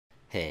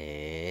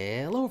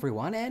Hello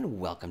everyone and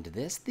welcome to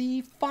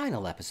the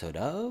final episode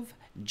of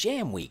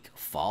Jam Week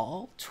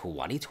Fall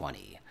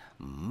 2020.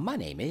 My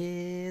name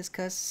is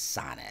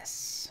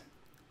Kasanis.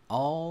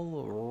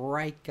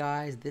 Alright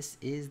guys, this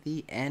is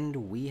the end.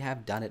 We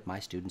have done it. My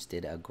students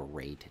did a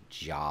great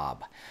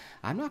job.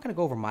 I'm not going to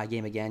go over my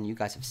game again. You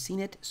guys have seen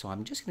it, so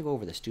I'm just going to go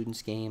over the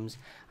students' games.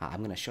 I'm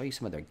going to show you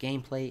some of their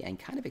gameplay and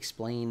kind of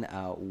explain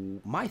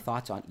my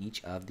thoughts on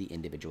each of the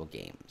individual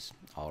games.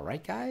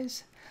 Alright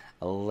guys,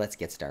 let's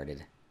get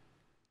started.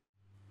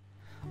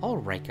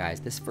 Alright guys,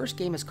 this first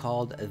game is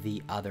called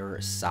The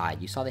Other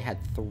Side. You saw they had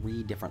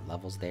 3 different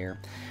levels there.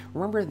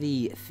 Remember,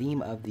 the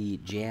theme of the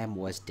jam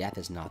was Death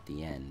is Not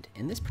the End.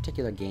 In this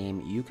particular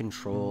game, you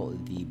control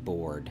the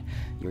board.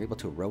 You're able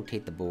to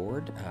rotate the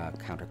board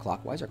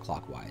counterclockwise or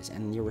clockwise,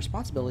 and your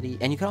responsibility,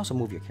 and you can also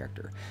move your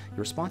character. Your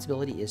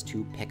responsibility is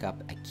to pick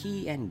up a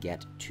key and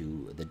get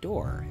to the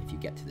door. If you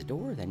get to the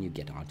door, then you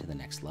get on to the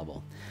next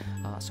level.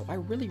 So I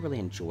really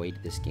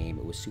enjoyed this game.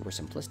 It was super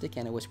simplistic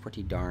and it was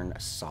pretty darn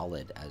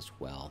solid as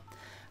well.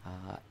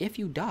 If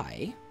you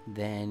die,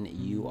 then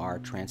you are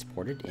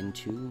transported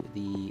into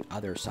the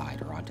other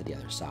side, or onto the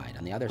other side.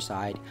 On the other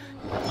side,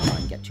 you have to try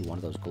and get to one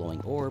of those glowing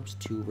orbs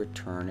to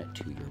return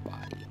to your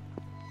body.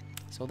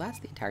 So that's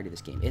the entirety of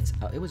this game.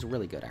 It was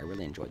really good. I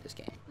really enjoyed this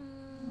game.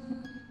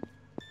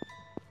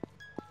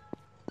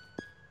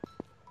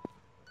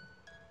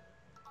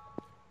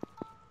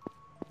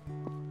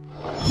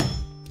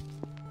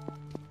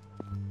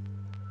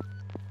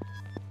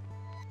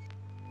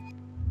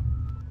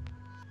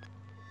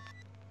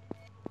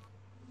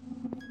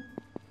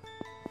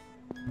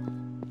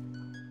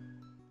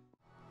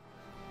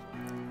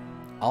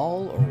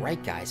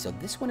 Alright guys, so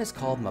this one is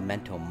called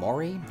Memento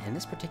Mori. In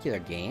this particular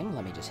game,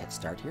 let me just hit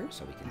start here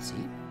so we can see.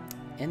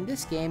 In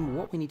this game,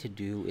 what we need to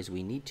do is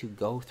we need to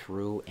go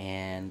through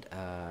and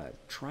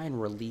try and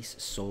release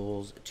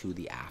souls to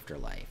the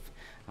afterlife.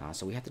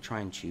 So we have to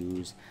try and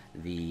choose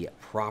the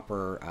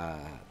proper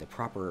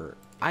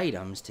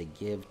items to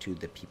give to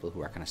the people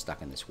who are kind of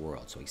stuck in this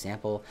world. So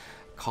example,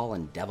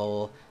 Colin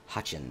Devil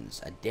Hutchins,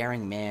 a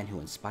daring man who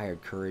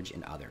inspired courage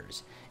in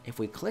others. If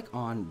we click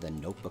on the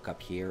notebook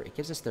up here, it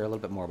gives us there a little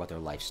bit more about their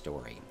life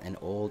story. An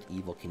old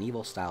Evel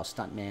Knievel style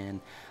stuntman,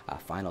 a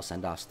final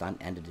send-off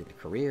stunt ended their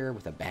career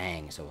with a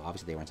bang. So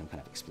obviously they were in some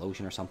kind of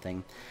explosion or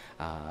something.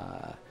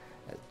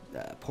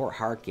 Poor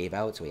heart gave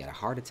out, so he had a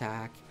heart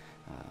attack.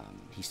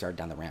 He started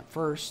down the ramp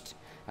first.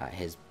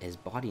 His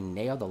body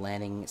nailed the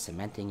landing,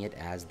 cementing it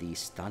as the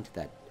stunt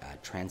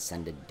that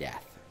transcended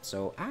death.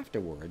 So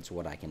afterwards,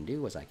 what I can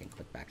do is I can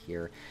click back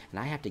here, and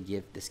I have to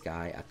give this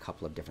guy a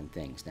couple of different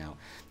things. Now,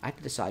 I have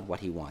to decide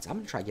what he wants. I'm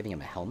going to try giving him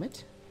a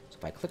helmet. So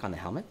if I click on the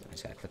helmet, I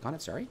just got to click on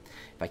it, sorry.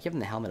 If I give him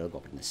the helmet, it'll go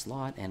up in the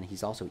slot, and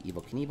he's also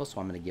Evel Knievel, so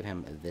I'm going to give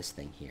him this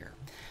thing here.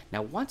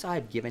 Now, once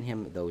I've given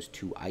him those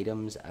 2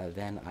 items,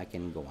 then I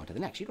can go on to the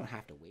next. You don't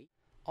have to wait.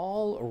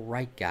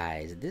 Alright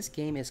guys, this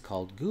game is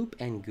called Goop,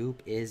 and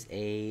Goop is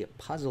a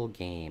puzzle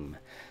game.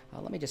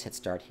 Let me just hit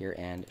start here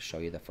and show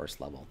you the first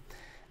level.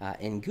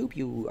 In Goop,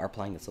 you are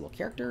playing this little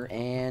character,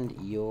 and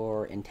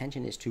your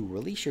intention is to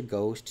release your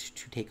ghost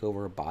to take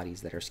over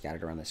bodies that are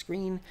scattered around the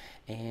screen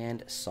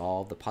and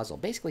solve the puzzle,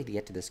 basically to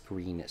get to this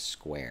green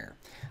square.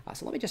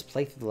 So let me just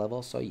play through the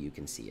level so you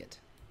can see it.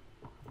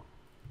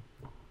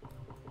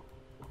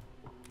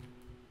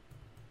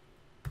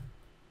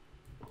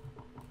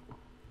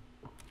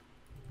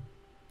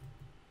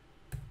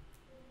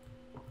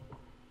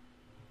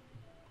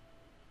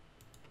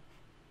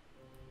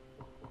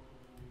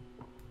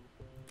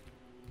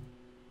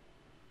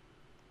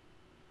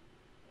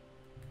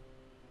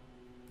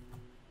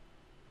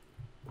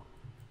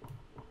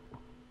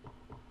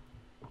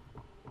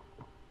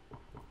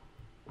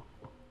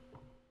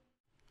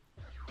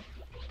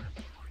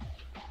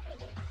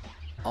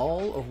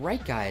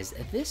 Alright guys,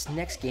 this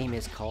next game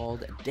is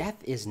called Death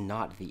is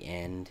Not the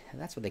End.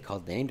 That's what they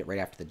called it. They named it right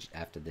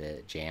after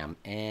the jam.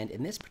 And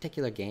in this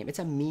particular game, it's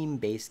a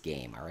meme-based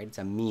game, alright? It's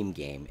a meme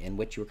game in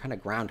which you're kind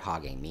of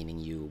groundhogging, meaning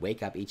you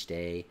wake up each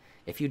day.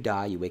 If you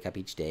die, you wake up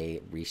each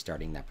day,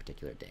 restarting that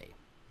particular day.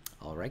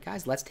 Alright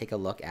guys, let's take a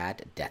look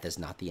at Death is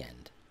Not the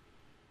End.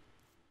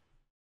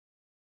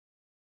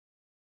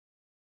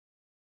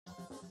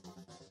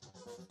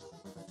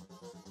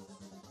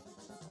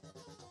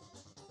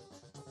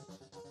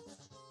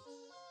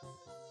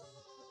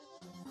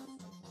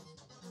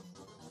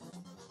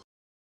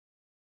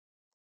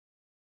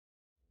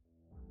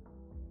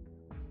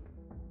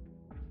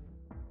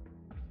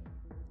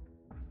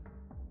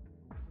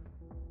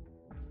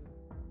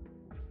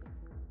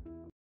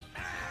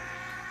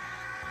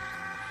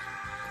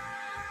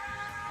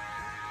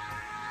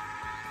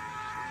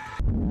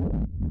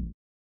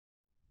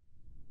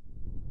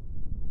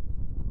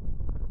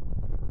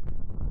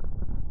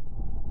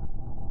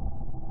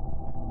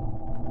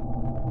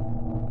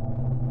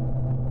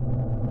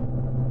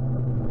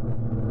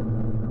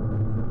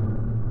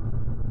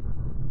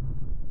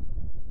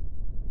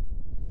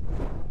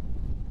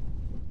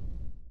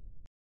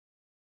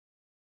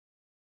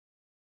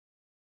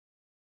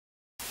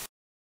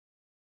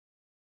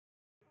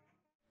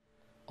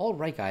 All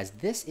right, guys,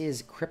 this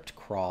is Crypt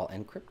Crawl,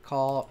 and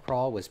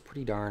Crawl was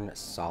pretty darn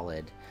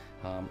solid.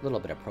 Little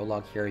bit of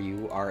prologue here.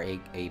 You are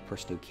a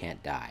person who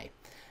can't die.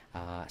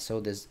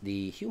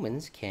 The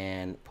humans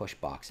can push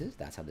boxes.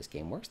 That's how this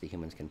game works. The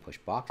humans can push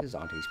boxes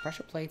onto these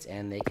pressure plates,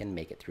 and they can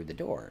make it through the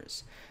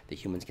doors. The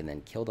humans can then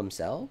kill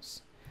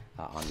themselves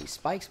on these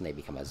spikes when they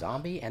become a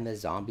zombie, and the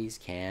zombies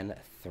can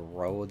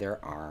throw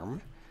their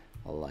arm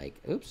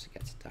like, oops,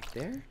 got stuck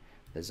there.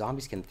 The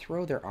zombies can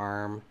throw their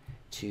arm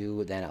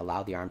to then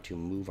allow the arm to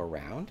move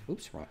around.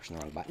 Oops, pushing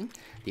the wrong button.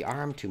 The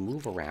arm to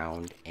move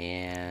around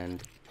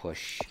and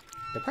push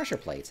the pressure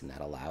plates, and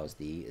that allows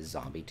the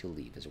zombie to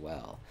leave as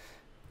well.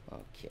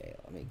 Okay,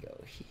 let me go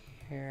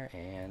here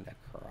and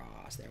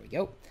across. There we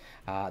go.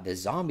 The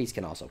zombies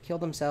can also kill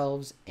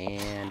themselves,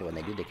 and when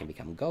they do, they can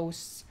become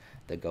ghosts.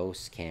 The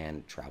ghosts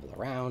can travel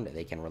around.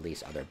 They can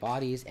release other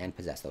bodies and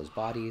possess those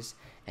bodies,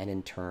 and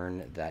in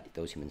turn,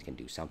 those humans can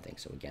do something.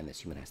 So again, this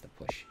human has to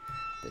push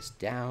this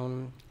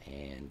down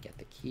and get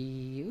the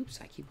key. Oops,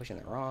 I keep pushing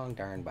the wrong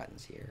darn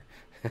buttons here.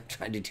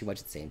 Trying to do too much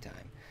at the same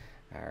time.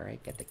 All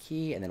right, get the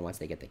key, and then once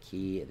they get the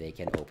key, they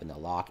can open the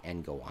lock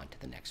and go on to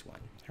the next one.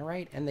 All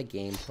right, and the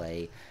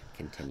gameplay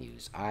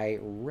continues. I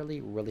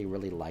really, really,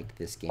 really liked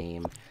this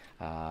game.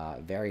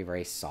 Very,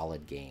 very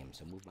solid game.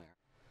 So move my arm.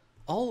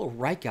 All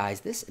right,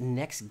 guys, this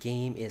next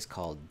game is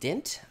called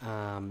Dint,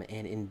 and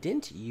in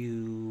Dint,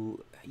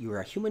 you are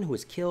a human who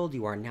is killed.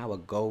 You are now a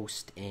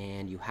ghost,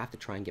 and you have to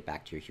try and get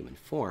back to your human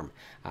form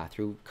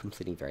through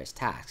completing various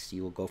tasks.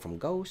 You will go from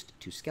ghost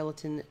to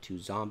skeleton to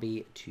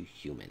zombie to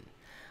human.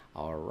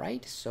 All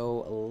right,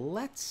 so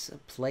let's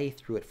play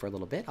through it for a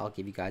little bit. I'll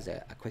give you guys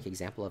a quick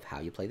example of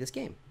how you play this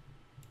game.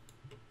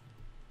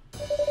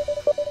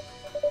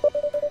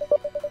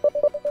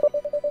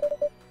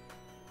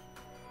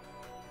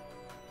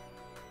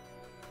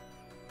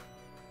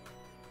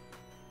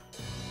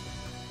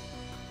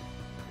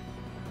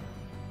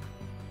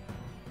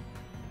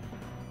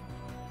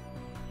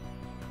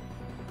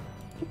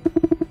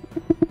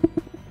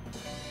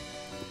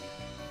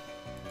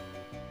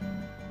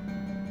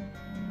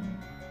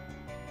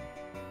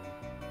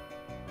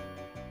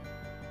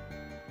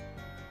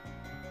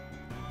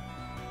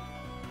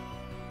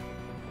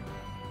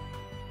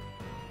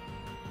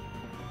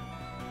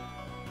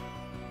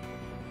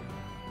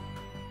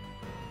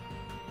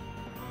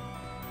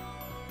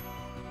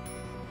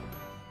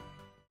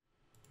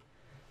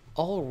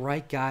 All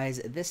right, guys,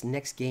 this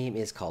next game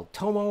is called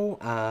Tomo.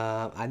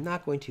 I'm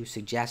not going to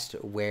suggest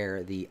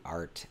where the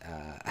art,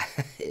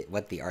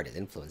 what the art is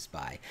influenced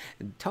by.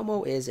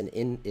 Tomo is an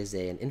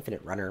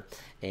infinite runner,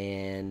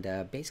 and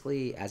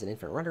basically, as an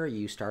infinite runner,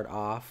 you start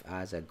off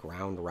as a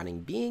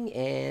ground-running being,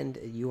 and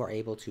you are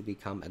able to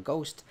become a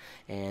ghost,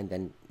 and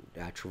then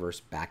traverse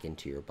back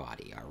into your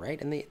body. All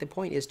right, and the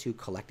point is to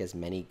collect as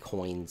many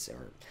coins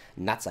or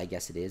nuts, I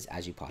guess it is,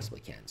 as you possibly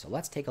can. So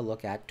let's take a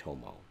look at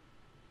Tomo.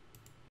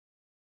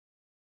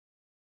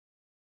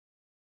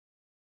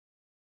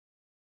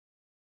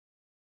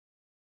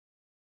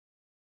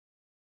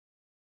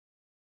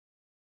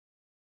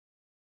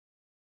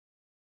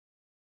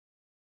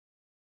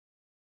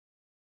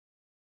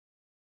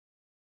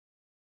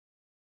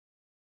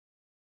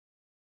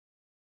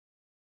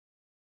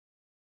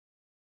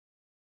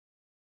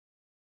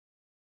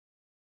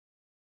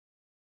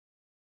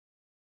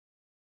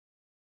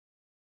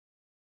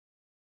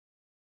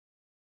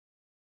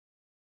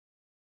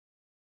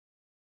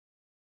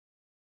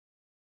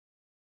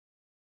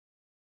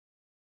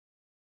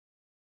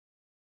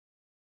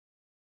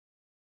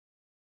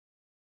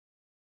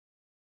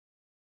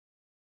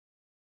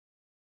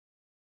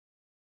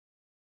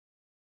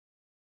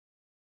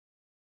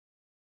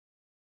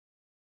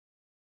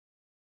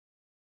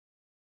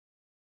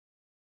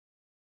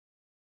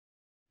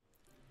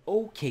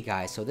 Okay,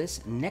 guys, so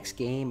this next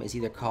game is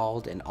either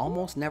called an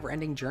almost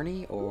never-ending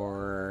journey,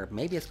 or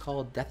maybe it's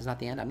called Death is Not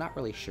the End. I'm not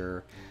really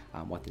sure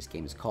what this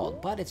game is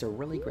called, but it's a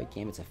really great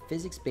game. It's a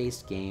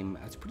physics-based game.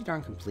 It's pretty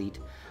darn complete.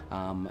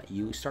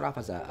 You start off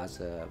as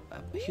a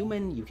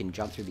human. You can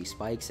jump through these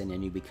spikes, and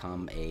then you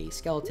become a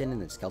skeleton,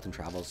 and the skeleton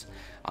travels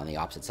on the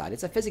opposite side.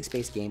 It's a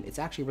physics-based game. It's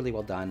actually really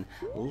well done.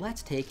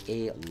 Let's take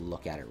a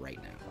look at it right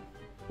now.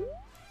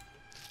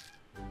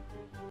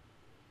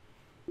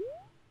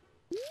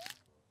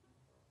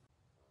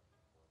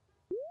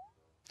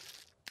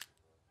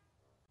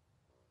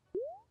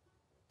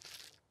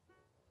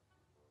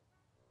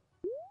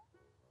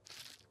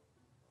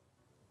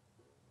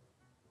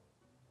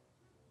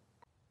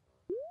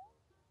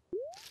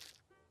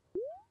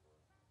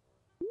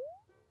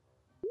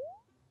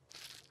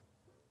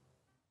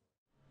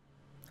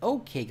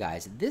 Okay,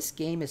 guys, this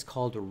game is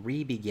called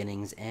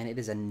Re-Beginnings, and it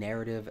is a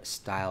narrative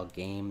style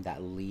game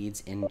that leads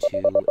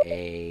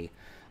into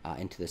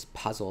this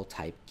puzzle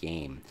type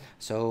game.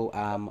 So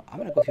I'm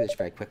going to go through this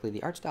very quickly.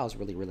 The art style is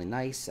really, really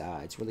nice.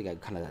 It's really got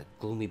kind of a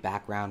gloomy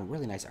background,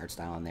 really nice art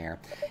style in there.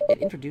 It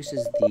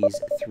introduces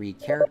these three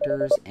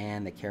characters,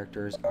 and the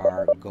characters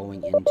are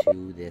going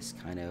into this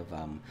kind of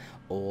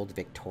old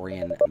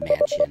Victorian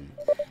mansion.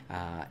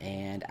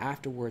 and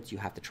afterwards you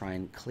have to try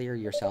and clear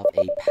yourself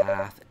a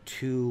path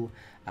to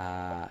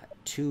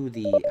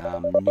the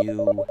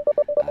new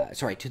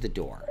to the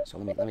door. So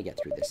let me get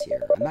through this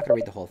here. I'm not going to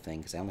read the whole thing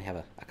because I only have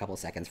a couple of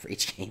seconds for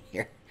each game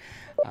here.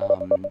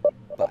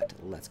 But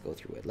let's go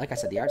through it. Like I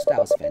said, the art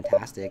style is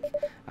fantastic.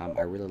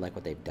 I really like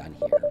what they've done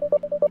here.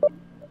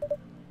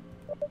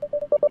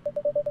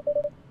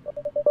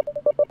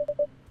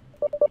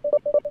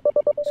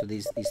 So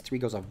these three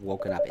girls have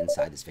woken up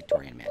inside this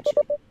Victorian mansion.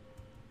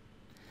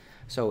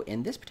 So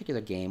in this particular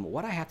game,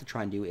 what I have to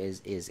try and do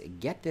is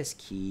get this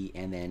key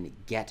and then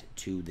get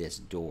to this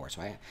door.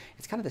 So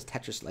it's kind of this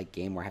Tetris-like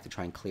game where I have to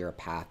try and clear a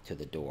path to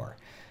the door.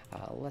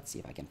 Let's see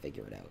if I can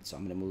figure it out. So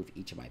I'm going to move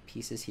each of my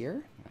pieces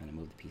here. I'm going to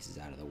move the pieces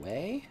out of the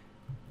way.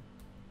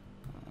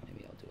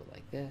 Maybe I'll do it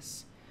like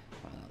this.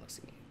 Looks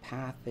like a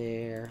path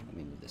there. Let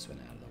me move this one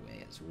out of the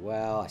way as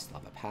well. I still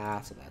have a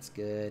path, so that's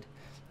good.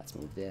 Let's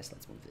move this.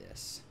 Let's move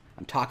this.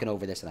 I'm talking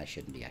over this, and I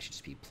shouldn't be. I should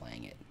just be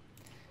playing it.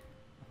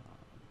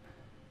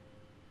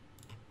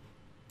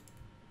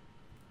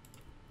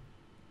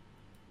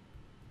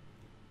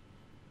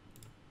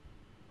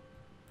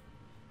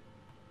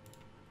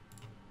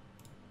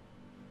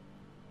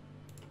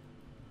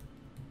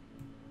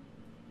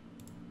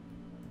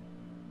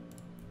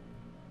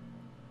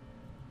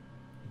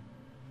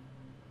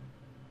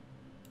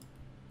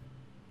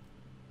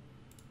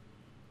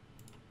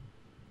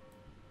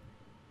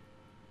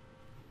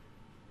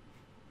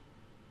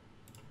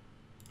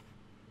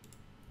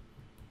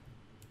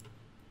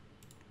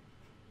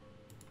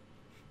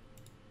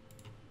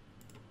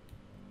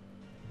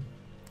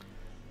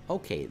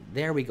 Okay,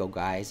 there we go,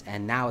 guys,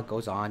 and now it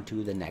goes on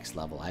to the next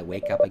level. I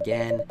wake up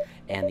again,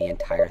 and the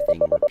entire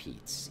thing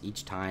repeats.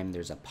 Each time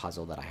there's a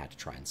puzzle that I have to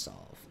try and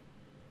solve.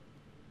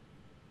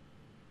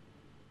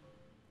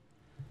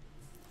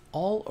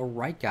 All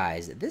right,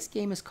 guys, this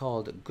game is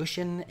called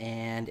Gushin,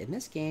 and in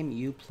this game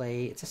you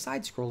play, it's a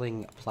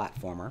side-scrolling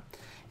platformer,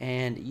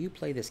 and you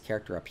play this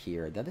character up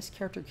here. Now this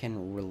character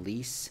can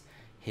release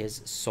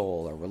his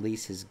soul or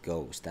release his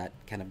ghost. That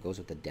kind of goes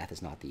with the death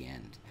is not the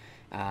end.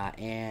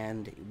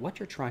 And what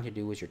you're trying to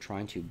do is you're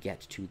trying to get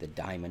to the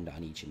diamond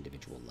on each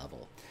individual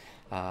level.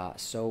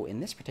 So in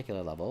this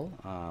particular level,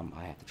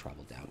 I have to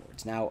travel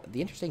downwards. Now, the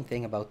interesting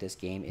thing about this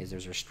game is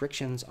there's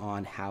restrictions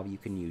on how you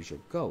can use your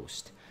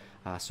ghost.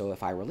 So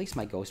if I release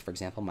my ghost, for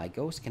example, my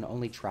ghost can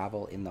only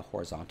travel in the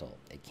horizontal.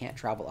 It can't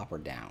travel up or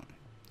down,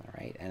 all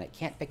right? And it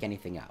can't pick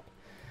anything up.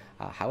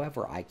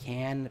 However, I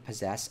can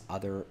possess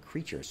other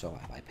creatures. So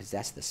if I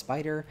possess the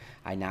spider,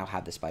 I now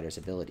have the spider's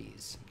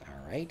abilities.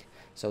 All right.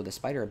 So the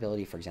spider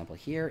ability, for example,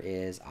 here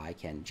is I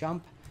can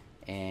jump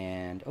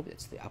and, oh,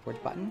 it's the upwards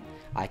button.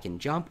 I can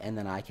jump and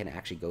then I can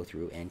actually go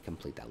through and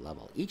complete that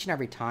level. Each and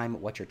every time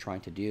what you're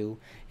trying to do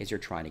is you're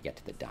trying to get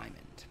to the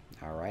diamond.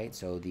 All right.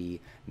 So the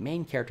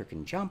main character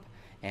can jump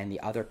and the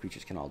other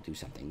creatures can all do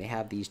something. They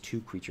have these two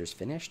creatures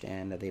finished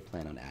and they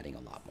plan on adding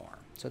a lot more.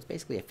 So it's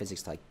basically a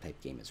physics type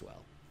game as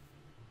well.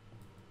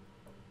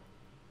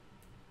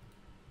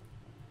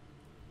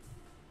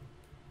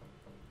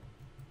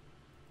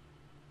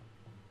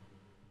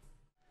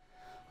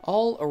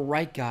 All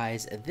right,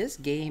 guys, this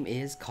game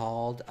is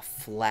called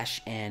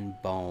Flesh and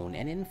Bone,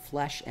 and in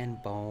Flesh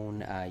and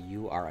Bone,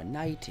 you are a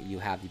knight. You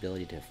have the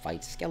ability to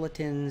fight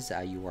skeletons.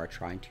 You are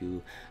trying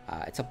to,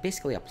 it's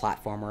basically a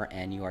platformer,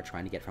 and you are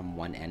trying to get from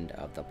one end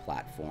of the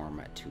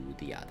platform to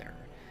the other.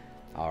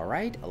 All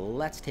right,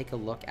 let's take a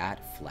look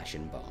at Flesh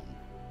and Bone.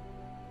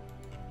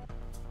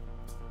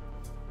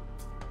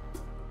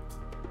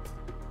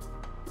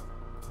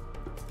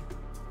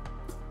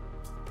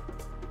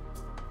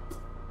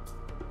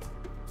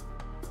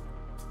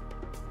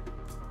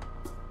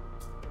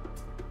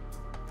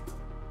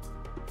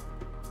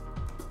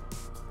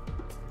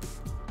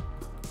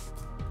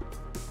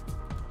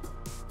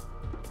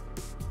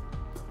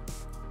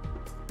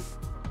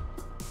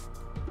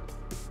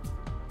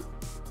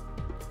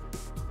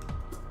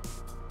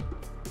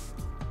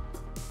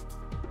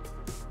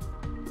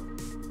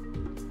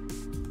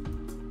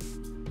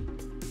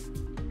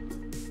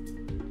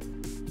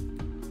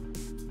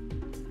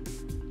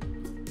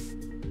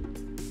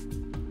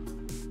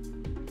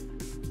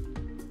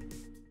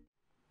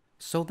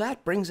 So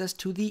that brings us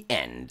to the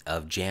end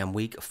of Jam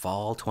Week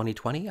Fall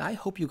 2020. I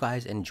hope you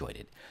guys enjoyed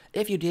it.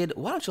 If you did,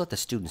 why don't you let the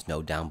students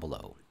know down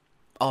below?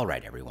 All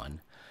right, everyone.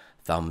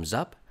 Thumbs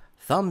up,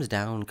 thumbs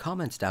down,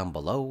 comments down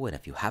below, and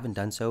if you haven't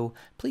done so,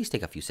 please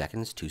take a few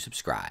seconds to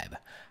subscribe.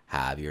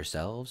 Have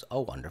yourselves a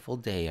wonderful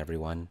day,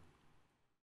 everyone.